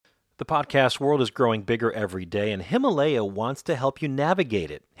The podcast world is growing bigger every day, and Himalaya wants to help you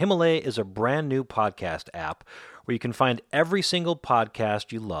navigate it. Himalaya is a brand new podcast app where you can find every single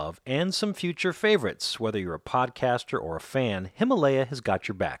podcast you love and some future favorites. Whether you're a podcaster or a fan, Himalaya has got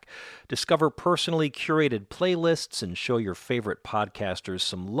your back. Discover personally curated playlists and show your favorite podcasters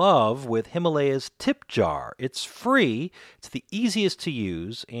some love with Himalaya's Tip Jar. It's free, it's the easiest to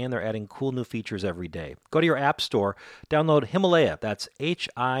use, and they're adding cool new features every day. Go to your app store, download Himalaya, that's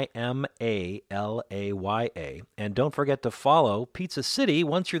Himalaya, and don't forget to follow Pizza City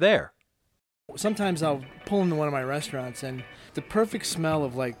once you're there. Sometimes I'll pull into one of my restaurants and the perfect smell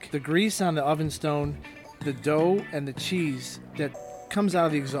of like the grease on the oven stone, the dough, and the cheese that comes out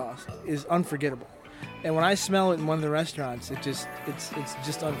of the exhaust is unforgettable. And when I smell it in one of the restaurants, it's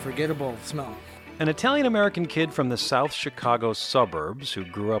just unforgettable smell. An Italian-American kid from the South Chicago suburbs who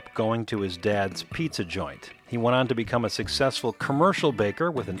grew up going to his dad's pizza joint. He went on to become a successful commercial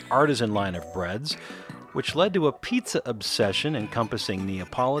baker with an artisan line of breads, which led to a pizza obsession encompassing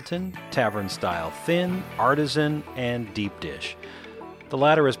Neapolitan, tavern-style thin, artisan, and deep dish. The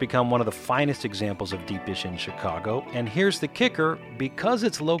latter has become one of the finest examples of deep dish in Chicago, and here's the kicker: because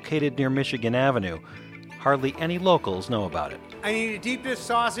it's located near Michigan Avenue, hardly any locals know about it. I need a deep dish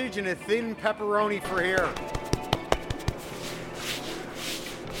sausage and a thin pepperoni for here.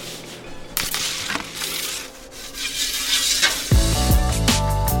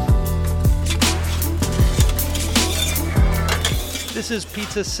 This is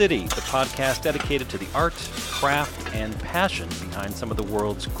Pizza City, the podcast dedicated to the art, craft, and passion behind some of the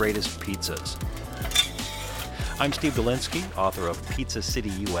world's greatest pizzas. I'm Steve Dolinsky, author of Pizza City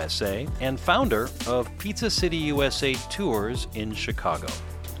USA and founder of Pizza City USA Tours in Chicago.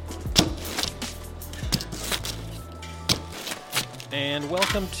 And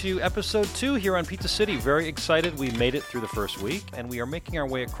welcome to episode 2 here on Pizza City. Very excited. We made it through the first week, and we are making our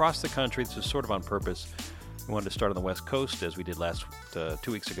way across the country. This is sort of on purpose. We wanted to start on the West Coast, as we did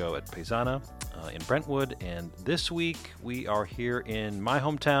 2 weeks ago at Paisana in Brentwood. And this week, we are here in my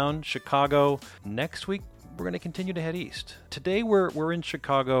hometown, Chicago. Next week, we're going to continue to head east. Today, we're in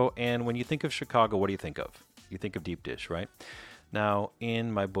Chicago, and when you think of Chicago, what do you think of? You think of deep dish, right? Now,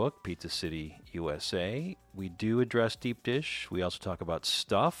 in my book, Pizza City USA, we do address deep dish. We also talk about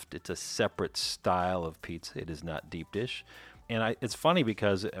stuffed. It's a separate style of pizza. It is not deep dish. And it's funny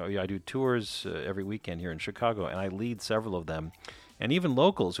because I do tours every weekend here in Chicago, and I lead several of them. And even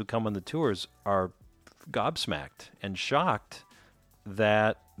locals who come on the tours are gobsmacked and shocked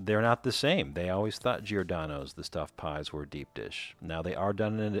that they're not the same. They always thought Giordano's, the stuffed pies, were deep dish. Now, they are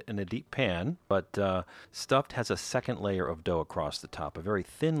done in a deep pan, but stuffed has a second layer of dough across the top, a very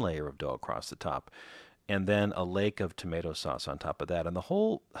thin layer of dough across the top, and then a lake of tomato sauce on top of that. And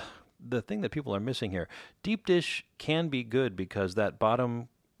the thing that people are missing here, deep dish can be good because that bottom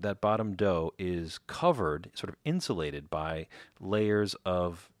dough is covered, sort of insulated by layers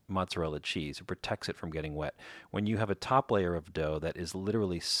of mozzarella cheese. It protects it from getting wet. When you have a top layer of dough that is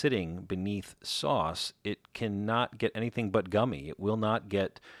literally sitting beneath sauce, it cannot get anything but gummy. It will not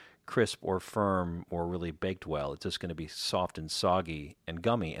get crisp or firm or really baked well. It's just going to be soft and soggy and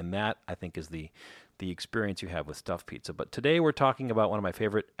gummy, and that, I think, is the experience you have with stuffed pizza. But today we're talking about one of my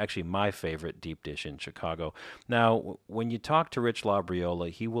favorite deep dish in Chicago. Now, when you talk to Rich Labriola,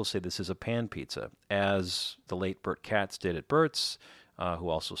 he will say this is a pan pizza, as the late Burt Katz did at Burt's, who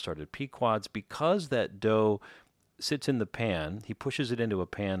also started Pequod's. Because that dough sits in the pan, he pushes it into a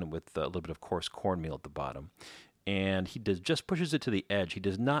pan with a little bit of coarse cornmeal at the bottom. And he just pushes it to the edge. He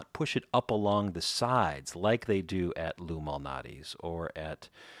does not push it up along the sides like they do at Lou Malnati's or at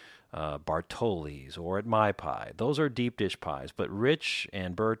Bartoli's or at My Pie. Those are deep dish pies, but Rich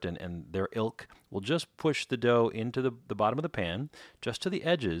and Burt and their ilk will just push the dough into the bottom of the pan, just to the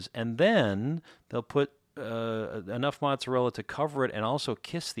edges, and then they'll put enough mozzarella to cover it and also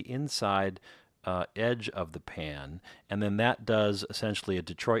kiss the inside edge of the pan, and then that does essentially a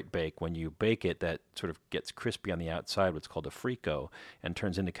Detroit bake. When you bake it, that sort of gets crispy on the outside, what's called a frico, and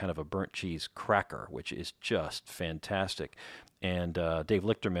turns into kind of a burnt cheese cracker, which is just fantastic. And Dave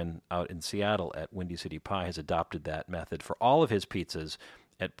Lichterman out in Seattle at Windy City Pie has adopted that method for all of his pizzas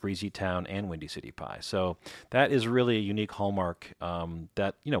at Breezy Town and Windy City Pie. So that is really a unique hallmark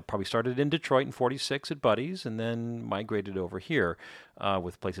that, probably started in Detroit in 46 at Buddy's and then migrated over here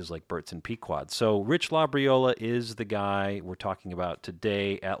with places like Burt's and Pequod. So Rich Labriola is the guy we're talking about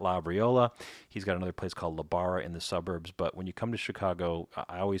today at Labriola. He's got another place called Labarra in the suburbs. But when you come to Chicago,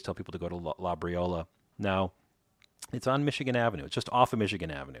 I always tell people to go to Labriola. Now, it's on Michigan Avenue. It's just off of Michigan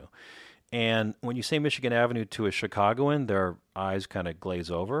Avenue. And when you say Michigan Avenue to a Chicagoan, their eyes kind of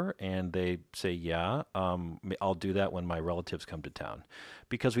glaze over and they say, yeah, I'll do that when my relatives come to town.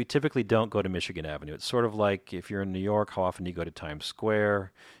 Because we typically don't go to Michigan Avenue. It's sort of like if you're in New York, how often do you go to Times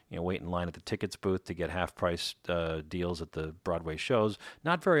Square? Wait in line at the tickets booth to get half-price deals at the Broadway shows.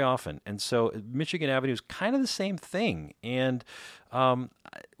 Not very often. And so Michigan Avenue is kind of the same thing. And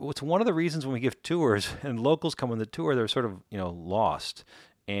it's one of the reasons when we give tours and locals come on the tour, they're sort of, lost.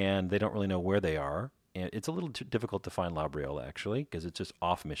 And they don't really know where they are. And it's a little too difficult to find Labriola, actually, because it's just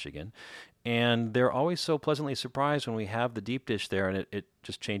off Michigan. And they're always so pleasantly surprised when we have the deep dish there, and it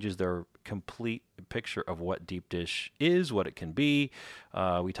just changes their complete picture of what deep dish is, what it can be.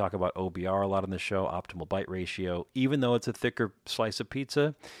 We talk about OBR a lot on the show, optimal bite ratio. Even though it's a thicker slice of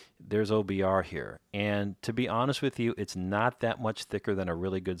pizza, there's OBR here. And to be honest with you, it's not that much thicker than a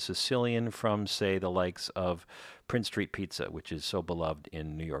really good Sicilian from, say, the likes of Prince Street Pizza, which is so beloved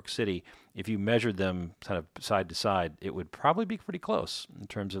in New York City. If you measured them kind of side to side, it would probably be pretty close in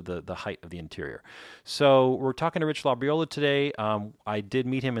terms of the height of the interior. So we're talking to Rich Labriola today. I did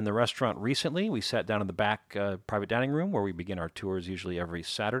meet him in the restaurant recently. We sat down in the back private dining room where we begin our tours usually every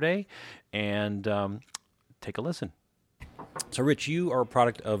Saturday. And take a listen. So, Rich, you are a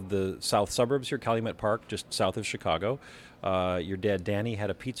product of the south suburbs here, Calumet Park, just south of Chicago. Your dad, Danny, had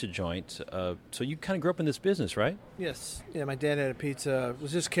a pizza joint. So you kind of grew up in this business, right? Yes. Yeah, my dad had a pizza. It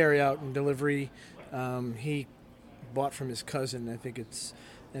was just carry out and delivery. He bought from his cousin, I think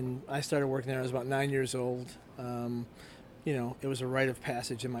and I started working there. I was about 9 years old. It was a rite of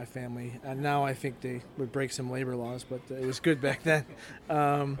passage in my family. And now I think they would break some labor laws, but it was good back then.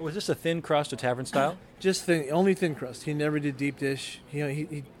 Was this a thin crust, a tavern style? Just only thin crust. He never did deep dish. He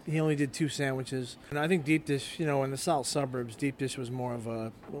only did 2 sandwiches. And I think deep dish, in the south suburbs, deep dish was more of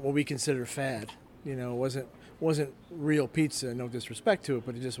what we consider fad. It wasn't real pizza. No disrespect to it,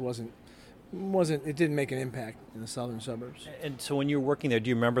 but it just wasn't. It didn't make an impact in the southern suburbs. And so when you were working there, do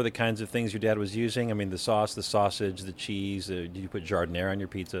you remember the kinds of things your dad was using? I mean, the sauce, the sausage, the cheese. Did you put jardiniere on your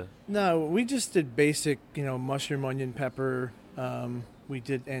pizza? No, we just did basic, mushroom, onion, pepper. We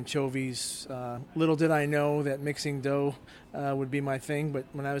did anchovies. Little did I know that mixing dough would be my thing, but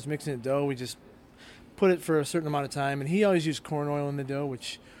when I was mixing the dough, we just put it for a certain amount of time. And he always used corn oil in the dough,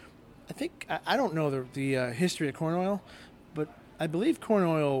 which I think, I don't know the history of corn oil, but I believe corn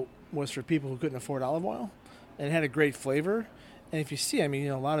oil was for people who couldn't afford olive oil, and it had a great flavor. And if you see,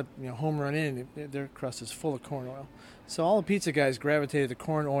 a lot of Home Run Inn, their crust is full of corn oil. So all the pizza guys gravitated to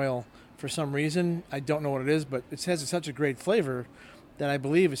corn oil for some reason. I don't know what it is, but it has such a great flavor that I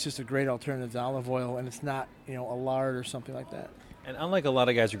believe it's just a great alternative to olive oil, and it's not a lard or something like that. And unlike a lot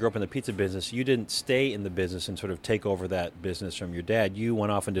of guys who grew up in the pizza business, you didn't stay in the business and sort of take over that business from your dad. You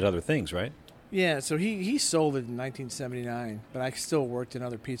went off and did other things, right? Yeah, so he sold it in 1979, but I still worked in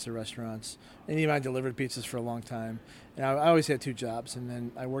other pizza restaurants, and even I delivered pizzas for a long time. And I always had 2 jobs, and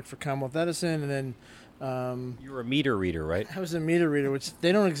then I worked for Commonwealth Edison, and then you were a meter reader, right? I was a meter reader, which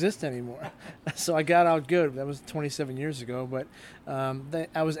they don't exist anymore. So I got out good. That was 27 years ago, but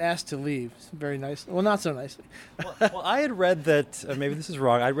I was asked to leave very nicely. Well, not so nicely. Well, I had read that, maybe this is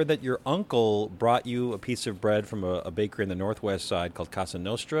wrong, I read that your uncle brought you a piece of bread from a bakery in the Northwest side called Casa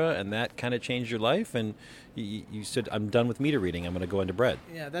Nostra, and that kind of changed your life, and you said, I'm done with meter reading, I'm going to go into bread.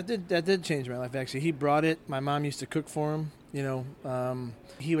 Yeah, that did change my life, actually. He brought it. My mom used to cook for him.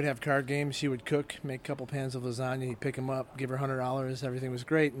 He would have card games. She would cook, make a couple pans of lasagna. He'd pick them up, give her $100. Everything was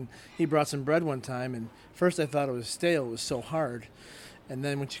great. And he brought some bread one time, and first I thought it was stale. It was so hard. And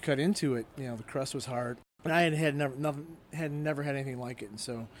then when you cut into it, the crust was hard. And I had never had anything like it. And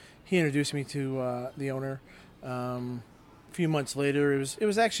so he introduced me to the owner. A few months later, it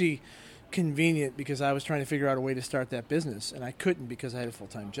was actually convenient because I was trying to figure out a way to start that business, and I couldn't because I had a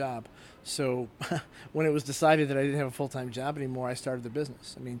full-time job. So when it was decided that I didn't have a full-time job anymore, I started the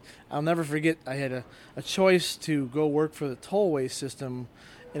business. I'll never forget, I had a choice to go work for the tollway system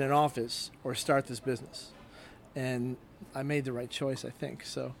in an office or start this business. And I made the right choice, I think.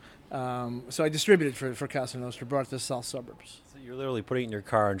 So I distributed for Casa Nostra, brought it to the south suburbs. So you're literally putting it in your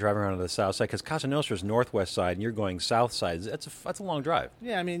car and driving around to the south side, because Casa Nostra is northwest side, and you're going south side. That's a long drive.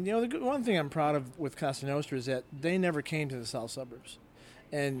 Yeah, the one thing I'm proud of with Casa Nostra is that they never came to the south suburbs.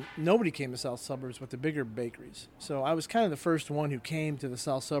 And nobody came to south suburbs with the bigger bakeries. So I was kind of the first one who came to the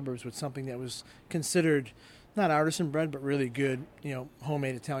south suburbs with something that was considered not artisan bread, but really good,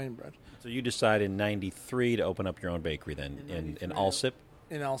 homemade Italian bread. So you decided in '93 to open up your own bakery then in Alsip?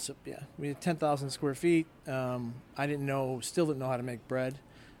 In Alsip, yeah. We had 10,000 square feet. I still didn't know how to make bread.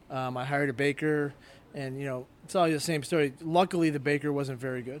 I hired a baker, and, it's always the same story. Luckily, the baker wasn't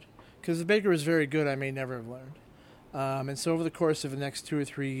very good. Because if the baker was very good, I may never have learned. And so over the course of the next 2 or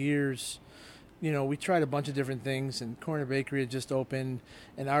 3 years, we tried a bunch of different things, and Corner Bakery had just opened,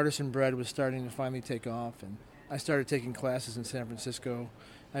 and artisan bread was starting to finally take off. And I started taking classes in San Francisco.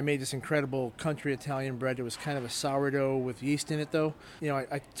 I made this incredible country Italian bread. It was kind of a sourdough with yeast in it, though.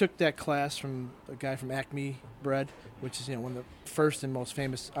 I took that class from a guy from Acme Bread, which is one of the first and most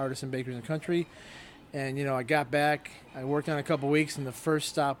famous artisan bakeries in the country. And I got back. I worked on it a couple weeks, and the first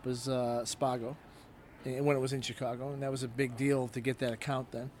stop was Spago, when it was in Chicago, and that was a big deal to get that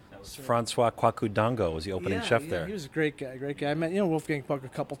account then. Francois Quacudango was the opening chef there. He was a great guy. I met Wolfgang Puck a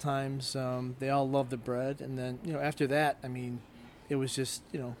couple times. They all loved the bread, and then after that, it was just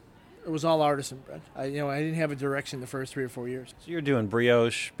it was all artisan bread. I didn't have a direction the first 3 or 4 years. So you're doing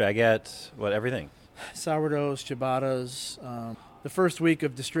brioche, baguette, everything? Sourdoughs, ciabattas. The first week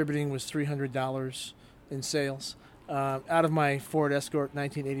of distributing was $300 in sales out of my Ford Escort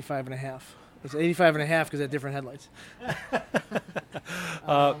 1985 and a half. It's 85 and a half because it had different headlights.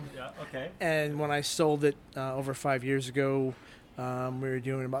 Okay. And when I sold it over 5 years ago, we were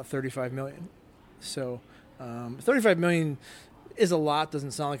doing about $35 million. So $35 million is a lot.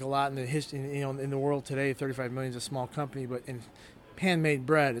 Doesn't sound like a lot in the history. In the world today, $35 million is a small company, but in handmade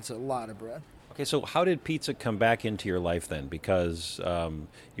bread, it's a lot of bread. Okay, so how did pizza come back into your life then? Because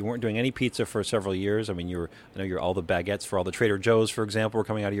you weren't doing any pizza for several years. I know you're all the baguettes for all the Trader Joe's, for example, were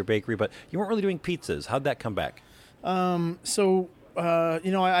coming out of your bakery, but you weren't really doing pizzas. How'd that come back? I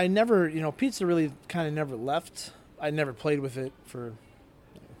never, pizza really kind of never left. I never played with it for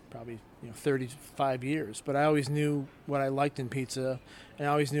probably 35 years, but I always knew what I liked in pizza, and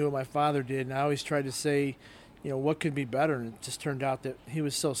I always knew what my father did, and I always tried to say, what could be better? And it just turned out that he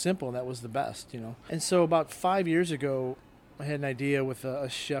was so simple, and that was the best, And so about 5 years ago, I had an idea with a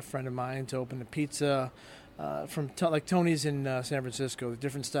chef friend of mine to open a pizza from like Tony's in San Francisco, the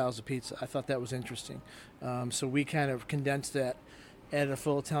different styles of pizza. I thought that was interesting. So we kind of condensed that, added a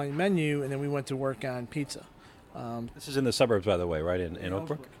full Italian menu, and then we went to work on pizza. This is in the suburbs, by the way, right, in Oak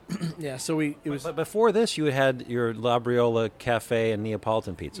Brook? Yeah, so it was... But before this, you had your Labriola Café and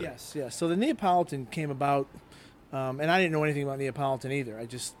Neapolitan pizza. Yes. So the Neapolitan came about, and I didn't know anything about Neapolitan either.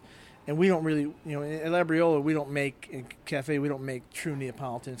 And we don't really, at Labriola, we don't make, in Café, we don't make true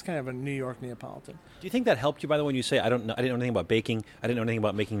Neapolitan. It's kind of a New York Neapolitan. Do you think that helped you, by the way, when you say, I didn't know anything about baking, I didn't know anything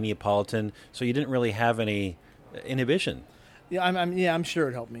about making Neapolitan, so you didn't really have any inhibition? Yeah, I'm sure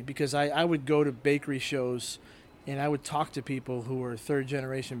it helped me, because I would go to bakery shows, and I would talk to people who were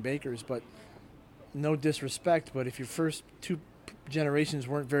third-generation bakers, but no disrespect, but if your first 2 generations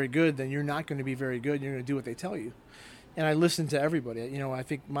weren't very good, then you're not going to be very good. You're going to do what they tell you. And I listen to everybody. I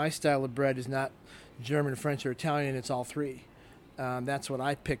think my style of bread is not German, French, or Italian. It's all 3. That's what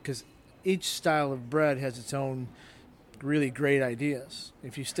I pick, because each style of bread has its own really great ideas.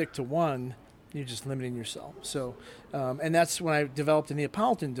 If you stick to one, you're just limiting yourself. So, and that's when I developed the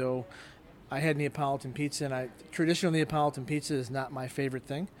Neapolitan dough. I had Neapolitan pizza, and traditional Neapolitan pizza is not my favorite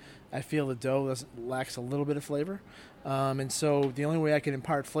thing. I feel the dough lacks a little bit of flavor. And so the only way I could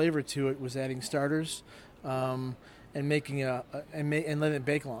impart flavor to it was adding starters, and making and letting it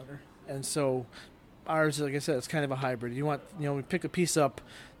bake longer. And so ours, like I said, it's kind of a hybrid. We pick a piece up,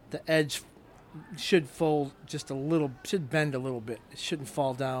 the edge should fold just a little, should bend a little bit. It shouldn't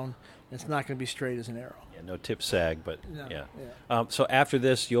fall down. It's not going to be straight as an arrow. Yeah, no tip sag, but no, yeah. So after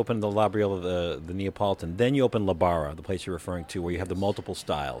this, you opened the Labriola, the Neapolitan. Then you opened Labara, the place you're referring to, where you have the multiple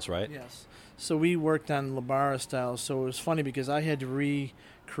styles, right? Yes. So we worked on Labara styles. So it was funny because I had to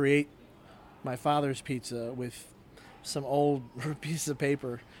recreate my father's pizza with some old piece of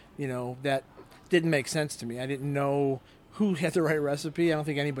paper, that didn't make sense to me. I didn't know who had the right recipe. I don't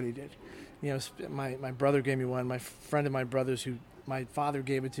think anybody did. My brother gave me one. My friend of my brother's who my father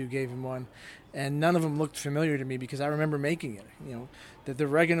gave it to gave him one, and none of them looked familiar to me because I remember making it. That the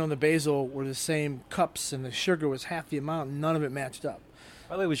oregano and the basil were the same cups and the sugar was half the amount, and none of it matched up.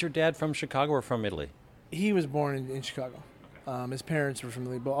 By the way, was your dad from Chicago or from Italy? He was born in Chicago. His parents were from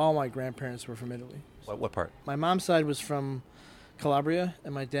Italy, but all my grandparents were from Italy. What part? My mom's side was from Calabria,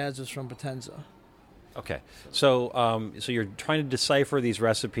 and my dad's was from Potenza. Okay. So you're trying to decipher these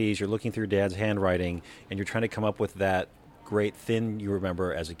recipes, you're looking through your dad's handwriting, and you're trying to come up with that great thin you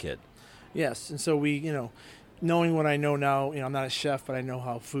remember as a kid. Yes, and so we, knowing what I know now, I'm not a chef, but I know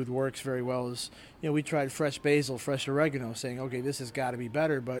how food works very well, is, we tried fresh basil, fresh oregano, saying, okay, this has got to be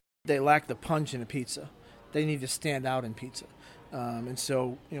better, but they lack the punch in a pizza. They need to stand out in pizza. And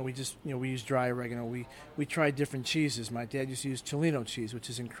so, we just, we use dry oregano. We tried different cheeses. My dad used to use Cellino cheese, which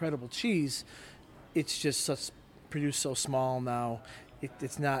is incredible cheese. It's just produced so small now.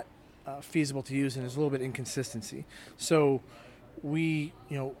 It's not feasible to use, and there's a little bit of inconsistency. So we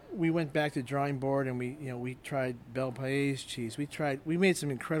went back to drawing board, and we tried Bel Paese cheese. We made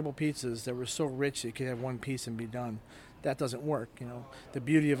some incredible pizzas that were so rich you could have one piece and be done. That doesn't work. The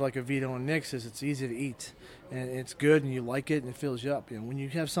beauty of like a Vito and Nick's is it's easy to eat, and it's good, and you like it, and it fills you up. When you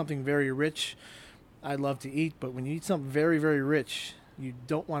have something very rich, I love to eat, but when you eat something very, very rich, you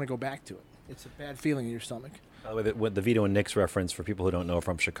don't want to go back to it. It's a bad feeling in your stomach. By the way, the Vito and Nick's reference, for people who don't know,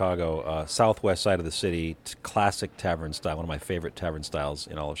 from Chicago, southwest side of the city, classic tavern style, one of my favorite tavern styles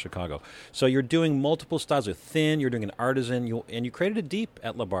in all of Chicago. So you're doing multiple styles. You're thin, you're doing an artisan, and you created a deep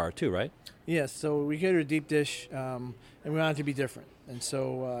at La Bar too, right? Yes, so we created a deep dish, and we wanted it to be different. And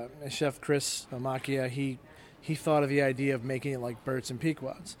so Chef Chris Macchia, he thought of the idea of making it like Burt's and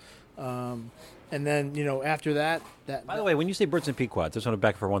Pequods. And then, after that... By the way, when you say Burt's and Pequods, I just want to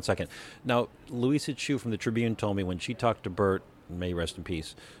back for 1 second. Now, Louisa Chu from the Tribune told me when she talked to Burt, may he rest in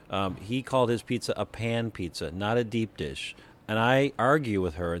peace, he called his pizza a pan pizza, not a deep dish. And I argue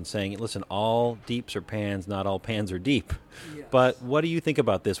with her and saying, listen, all deeps are pans, not all pans are deep. Yes. But what do you think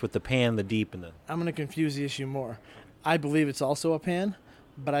about this with the pan, the deep, and the... I'm going to confuse the issue more. I believe it's also a pan,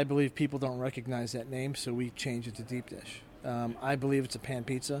 but I believe people don't recognize that name, so we changed it to deep dish. I believe it's a pan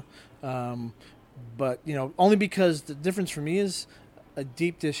pizza. But, only because the difference for me is a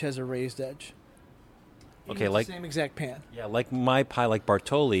deep dish has a raised edge. Okay, like the same exact pan. Yeah, like my pie, like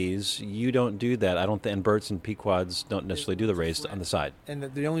Bartoli's, you don't do that. I don't. And Burt's and Pequods don't necessarily do the raised on the side. And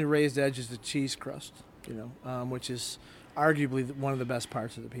the only raised edge is the cheese crust, which is arguably one of the best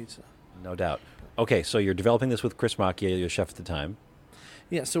parts of the pizza. No doubt. Okay, so you're developing this with Chris Macchia, your chef at the time.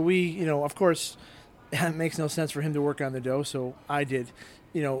 Yeah, so we, of course, it makes no sense for him to work on the dough, so I did.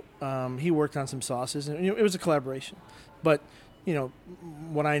 He worked on some sauces, and it was a collaboration. But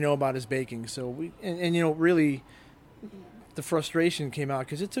what I know about is baking. So really, the frustration came out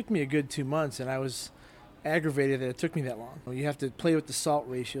because it took me a good 2 months, and I was aggravated that it took me that long. You have to play with the salt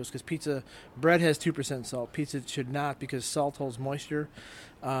ratios because bread has 2% salt. Pizza should not, because salt holds moisture.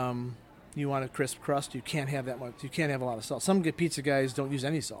 You want a crisp crust, you can't have that much. You can't have a lot of salt. Some good pizza guys don't use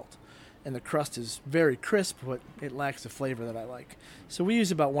any salt, and the crust is very crisp, but it lacks the flavor that I like. So we use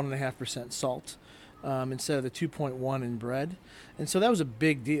about 1.5% salt instead of the 2.1 in bread. And so that was a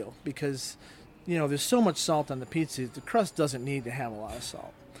big deal because, there's so much salt on the pizza. The crust doesn't need to have a lot of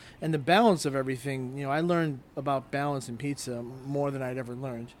salt. And the balance of everything, I learned about balance in pizza more than I'd ever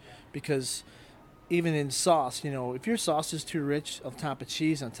learned, because even in sauce, if your sauce is too rich on top of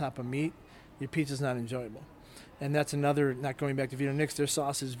cheese, on top of meat, your pizza's not enjoyable. And that's another, not going back to Vito Nick's, their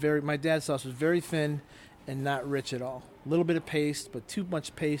sauce is my dad's sauce was very thin and not rich at all. A little bit of paste, but too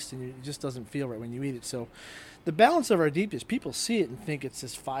much paste, and it just doesn't feel right when you eat it. So the balance of our deep dish, people see it and think it's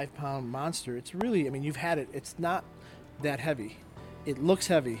this 5-pound monster. It's really, you've had it. It's not that heavy. It looks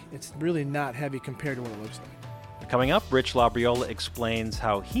heavy. It's really not heavy compared to what it looks like. Coming up, Rich Labriola explains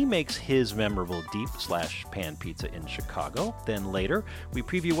how he makes his memorable deep/pan pizza in Chicago. Then later, we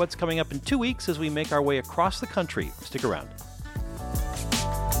preview what's coming up in 2 weeks as we make our way across the country. Stick around.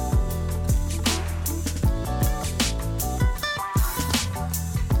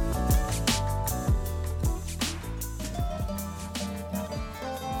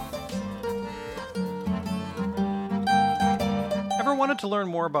 Wanted to learn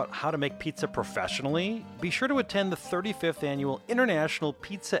more about how to make pizza professionally? Be sure to attend the 35th Annual International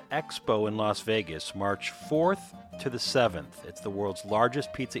Pizza Expo in Las Vegas, March 4th to the 7th. It's the world's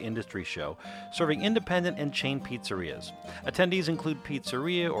largest pizza industry show, serving independent and chain pizzerias. Attendees include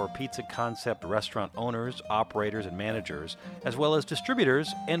pizzeria or pizza concept restaurant owners, operators, and managers, as well as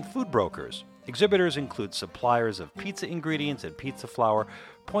distributors and food brokers. Exhibitors include suppliers of pizza ingredients and pizza flour,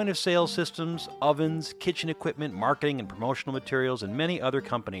 point-of-sale systems, ovens, kitchen equipment, marketing and promotional materials, and many other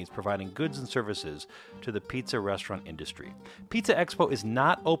companies providing goods and services to the pizza restaurant industry. Pizza Expo is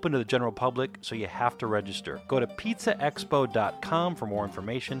not open to the general public, so you have to register. Go to pizzaexpo.com for more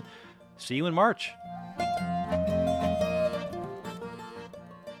information. See you in March.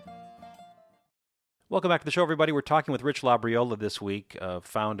 Welcome back to the show, everybody. We're talking with Rich Labriola this week,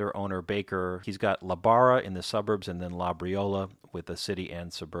 founder, owner, baker. He's got La Barra in the suburbs and then Labriola with a city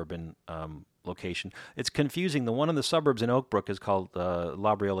and suburban location. It's confusing. The one in the suburbs in Oak Brook is called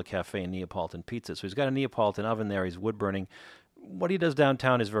Labriola Café and Neapolitan Pizza. So he's got a Neapolitan oven there. He's wood burning. What he does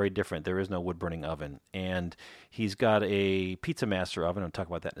downtown is very different. There is no wood-burning oven. And he's got a Pizza Master oven. I'll talk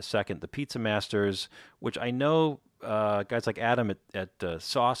about that in a second. The Pizza Masters, which I know guys like Adam at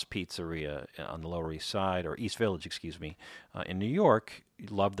Sauce Pizzeria on the Lower East Side, or East Village, in New York,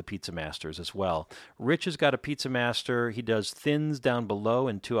 love the Pizza Masters as well. Rich has got a Pizza Master. He does thins down below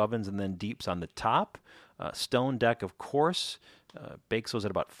in 2 ovens and then deeps on the top. Stone deck, of course. bakes those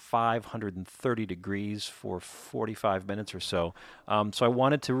at about 530 degrees for 45 minutes or so. So I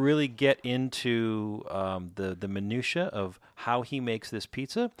wanted to really get into the minutia of how he makes this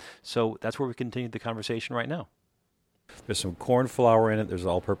pizza. So that's where we continue the conversation right now. There's some corn flour in it. There's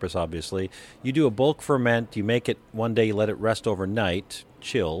all-purpose, obviously. You do a bulk ferment. You make it one day. You let it rest overnight,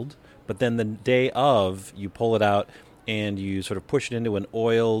 chilled. But then the day of, you pull it out and you sort of push it into an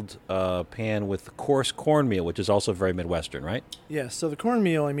oiled pan with coarse cornmeal, which is also very Midwestern, right? Yeah, so the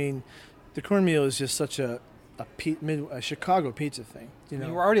cornmeal, the cornmeal is just such a Chicago pizza thing.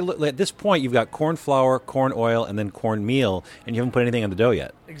 You're already, at this point, you've got corn flour, corn oil, and then cornmeal, and you haven't put anything on the dough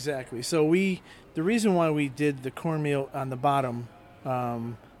yet. Exactly. So the reason why we did the cornmeal on the bottom, I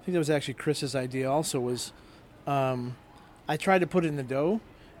think that was actually Chris's idea also, was I tried to put it in the dough,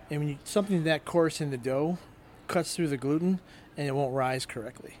 and when something that coarse in the dough cuts through the gluten and it won't rise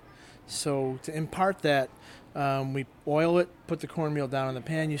correctly. So to impart that, we oil it, put the cornmeal down in the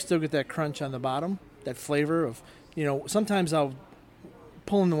pan. You still get that crunch on the bottom, that flavor of, sometimes I'll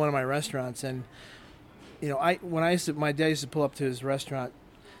pull into one of my restaurants and, my dad used to pull up to his restaurant,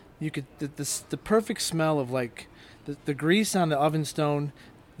 you could, the perfect smell of like the grease on the oven stone,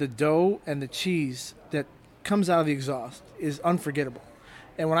 the dough and the cheese that comes out of the exhaust is unforgettable.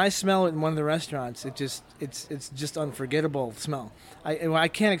 And when I smell it in one of the restaurants, it's just unforgettable smell. I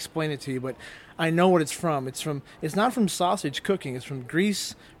can't explain it to you, but I know what it's from. It's not from sausage cooking. It's from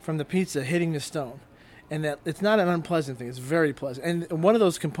grease from the pizza hitting the stone, and that it's not an unpleasant thing. It's very pleasant. And one of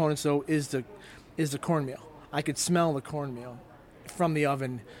those components though is the cornmeal. I could smell the cornmeal from the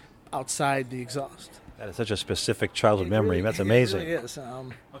oven outside the exhaust. That is such a specific childhood memory. That's amazing. It really is.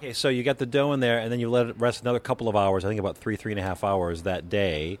 Okay, so you got the dough in there, and then you let it rest another couple of hours, I think about 3.5 hours that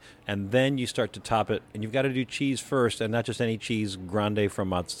day, and then you start to top it, and you've got to do cheese first, and not just any cheese, Grande from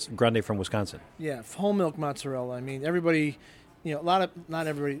Wisconsin. Yeah, whole milk mozzarella. Everybody, a lot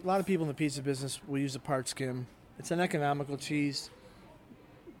of people in the pizza business will use a part skim. It's an economical cheese.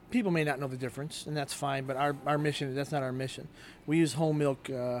 People may not know the difference, and that's fine, but our mission, that's not our mission. We use whole milk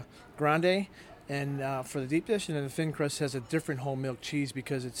Grande, and for the deep dish, and then the thin crust has a different whole milk cheese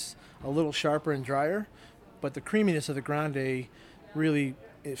because it's a little sharper and drier, but the creaminess of the Grande really,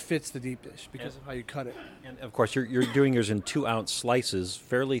 it fits the deep dish because of how you cut it. And of course, you're doing yours in 2-ounce slices,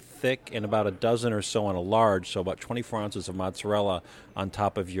 fairly thick, and about a dozen or so on a large, so about 24 ounces of mozzarella on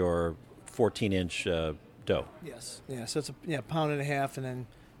top of your 14-inch dough. Yes. Yeah, so it's a pound and a half, and then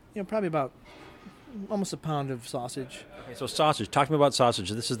probably about almost a pound of sausage. Okay, so sausage. Talk to me about sausage.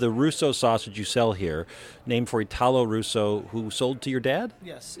 This is the Russo sausage you sell here, named for Italo Russo, who sold to your dad?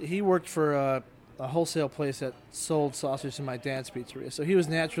 Yes, he worked for a wholesale place that sold sausage to my dad's pizzeria. So he was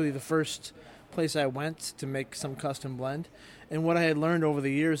naturally the first place I went to make some custom blend. And what I had learned over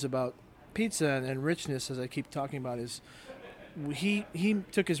the years about pizza and richness, as I keep talking about, is he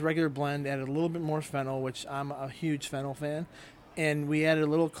took his regular blend, added a little bit more fennel, which I'm a huge fennel fan, and we added a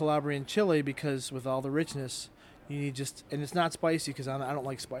little Calabrian chili because with all the richness, you need and it's not spicy because I don't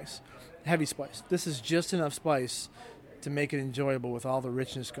like spice, heavy spice. This is just enough spice to make it enjoyable with all the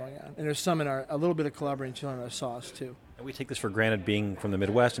richness going on. And there's some a little bit of Calabrian chili in our sauce too. And we take this for granted being from the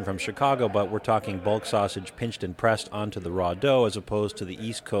Midwest and from Chicago, but we're talking bulk sausage pinched and pressed onto the raw dough as opposed to the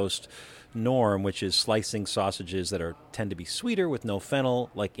East Coast norm, which is slicing sausages that tend to be sweeter with no fennel,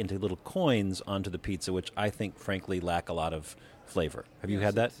 like into little coins onto the pizza, which I think, frankly, lack a lot of flavor. Have you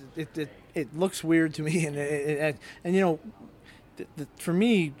had that? It looks weird to me, and for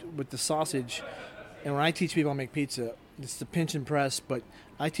me with the sausage, and when I teach people how to make pizza, it's the pinch and press, but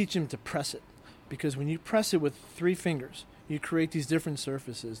I teach them to press it, because when you press it with 3 fingers, you create these different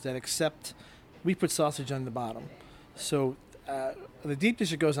surfaces that accept. We put sausage on the bottom, so the deep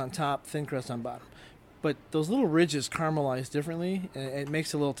dish, it goes on top, thin crust on bottom. But those little ridges caramelize differently, and it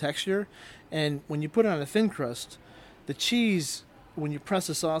makes a little texture. And when you put it on a thin crust, the cheese, when you press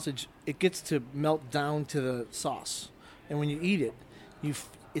the sausage, it gets to melt down to the sauce. And when you eat it,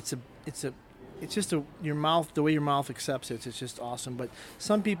 it's just your mouth, the way your mouth accepts it, it's just awesome. But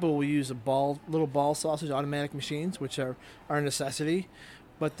some people will use little ball sausage automatic machines, which are a necessity.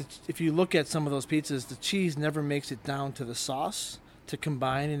 But if you look at some of those pizzas, the cheese never makes it down to the sauce to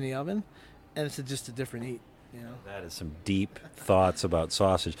combine in the oven, and it's just a different eat. That is some deep thoughts about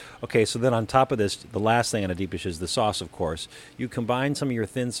sausage. Okay, so then on top of this, the last thing on a deep dish is the sauce, of course. You combine some of your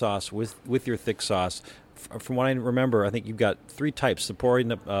thin sauce with your thick sauce. From what I remember, I think you've got 3 types: sapori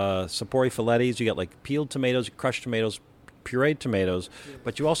filettes. You got like peeled tomatoes, crushed tomatoes, pureed tomatoes,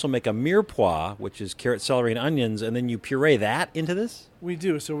 but you also make a mirepoix, which is carrot, celery, and onions, and then you puree that into this? We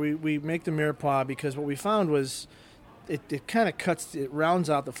do. So we make the mirepoix because what we found was it kind of it rounds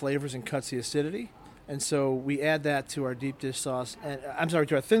out the flavors and cuts the acidity. And so we add that to our deep dish sauce. To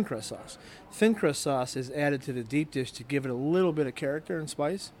our thin crust sauce. Thin crust sauce is added to the deep dish to give it a little bit of character and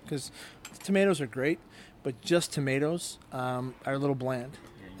spice, because tomatoes are great, but just tomatoes are a little bland.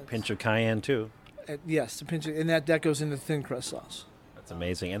 A pinch of cayenne, too. Yes, a pinch and that goes into thin crust sauce. That's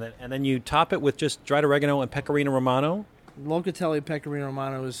amazing. And then you top it with just dried oregano and Pecorino Romano? Locatelli Pecorino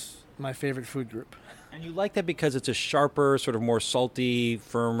Romano is my favorite food group. And you like that because it's a sharper, sort of more salty,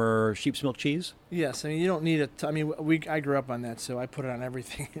 firmer sheep's milk cheese? Yes, I mean you don't need I grew up on that, so I put it on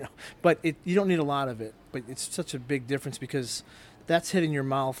everything, But you don't need a lot of it. But it's such a big difference because that's hitting your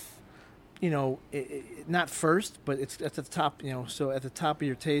mouth, not first, but it's at the top, So at the top of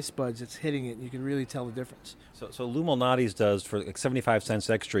your taste buds, it's hitting it. And you can really tell the difference. So Lou Malnati's does for like 75 cents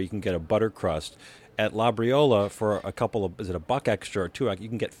extra. You can get a butter crust. At Labriola, for a couple of, is it $1 extra or $2? You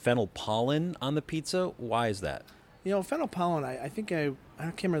can get fennel pollen on the pizza. Why is that? Fennel pollen, I think I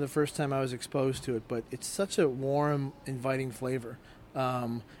can't remember the first time I was exposed to it, but it's such a warm, inviting flavor.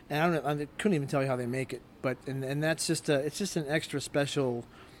 And I couldn't even tell you how they make it, but and that's it's just an extra special,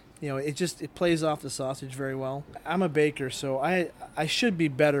 it plays off the sausage very well. I'm a baker, so I should be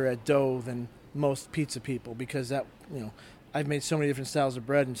better at dough than most pizza people because I've made so many different styles of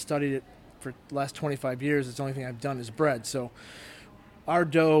bread and studied it for the last 25 years. It's the only thing I've done is bread. So our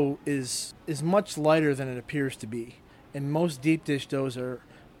dough is much lighter than it appears to be. And most deep dish doughs are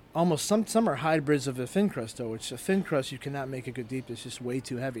almost, some are hybrids of the thin crust dough, which a thin crust you cannot make a good deep dish, it's just way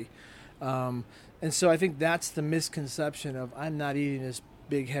too heavy. And so I think that's the misconception of I'm not eating this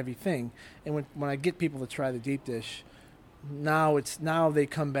big heavy thing. And when I get people to try the deep dish, now they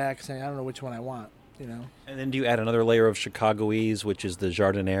come back saying, I don't know which one I want. And then do you add another layer of Chicagoese, which is the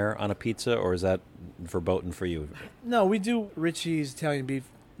jardiniere, on a pizza, or is that verboten for you? No, we do Ritchie's Italian beef,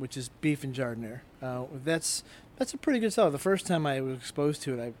 which is beef and jardiniere. That's a pretty good style. The first time I was exposed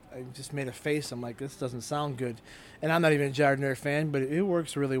to it, I just made a face. I'm like, this doesn't sound good. And I'm not even a jardiniere fan, but it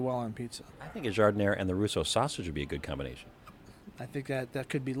works really well on pizza. I think a jardiniere and the Russo sausage would be a good combination. I think that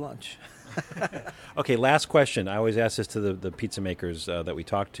could be lunch. Okay, last question. I always ask this to the pizza makers that we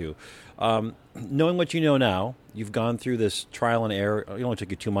talk to. Knowing what you know now, you've gone through this trial and error. It only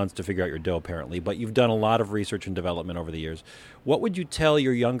took you 2 months to figure out your dough, apparently, but you've done a lot of research and development over the years. What would you tell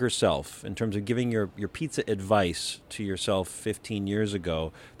your younger self in terms of giving your pizza advice to yourself 15 years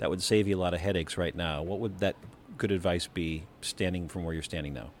ago that would save you a lot of headaches right now? What would that good advice be standing from where you're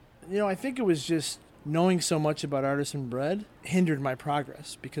standing now? I think it was just knowing so much about artisan bread hindered my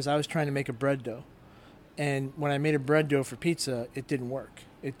progress because I was trying to make a bread dough. And when I made a bread dough for pizza, it didn't work.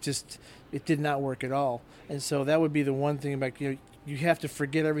 It did not work at all. And so that would be the one thing about, you have to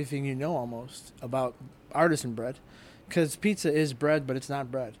forget everything you know almost about artisan bread because pizza is bread, but it's not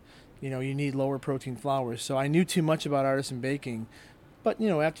bread. You need lower protein flours. So I knew too much about artisan baking. But,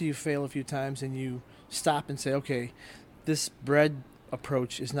 after you fail a few times and you stop and say, okay, this bread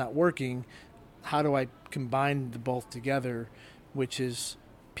approach is not working, how do I combine the both together, which is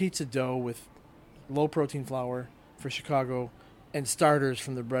pizza dough with low protein flour for Chicago and starters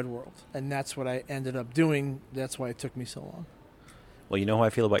from the bread world. And that's what I ended up doing. That's why it took me so long. Well, you know how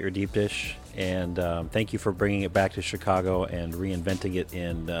I feel about your deep dish, and thank you for bringing it back to Chicago and reinventing it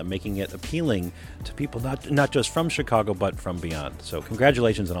and making it appealing to people not just from Chicago but from beyond. So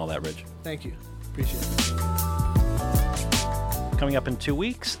congratulations on all that, Rich. Thank you. Appreciate it. Coming up in 2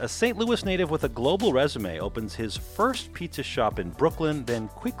 weeks, a St. Louis native with a global resume opens his first pizza shop in Brooklyn, then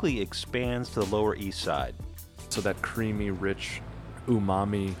quickly expands to the Lower East Side. So that creamy, rich,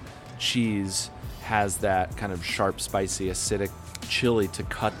 umami cheese has that kind of sharp, spicy, acidic chili to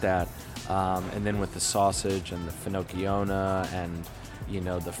cut that. And then with the sausage and the finocchiona and,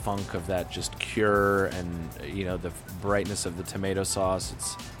 the funk of that just cure and, the brightness of the tomato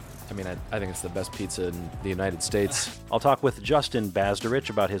sauce, I think it's the best pizza in the United States. I'll talk with Justin Bazderich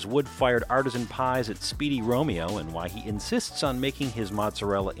about his wood-fired artisan pies at Speedy Romeo and why he insists on making his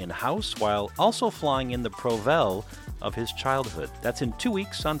mozzarella in-house while also flying in the Provel of his childhood. That's in 2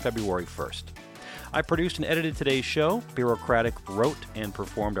 weeks on February 1st. I produced and edited today's show. Bureaucratic wrote and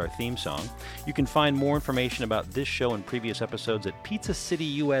performed our theme song. You can find more information about this show and previous episodes at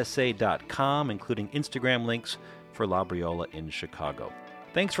pizzacityusa.com, including Instagram links for Labriola in Chicago.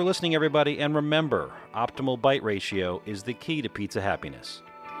 Thanks for listening, everybody, and remember, optimal bite ratio is the key to pizza happiness.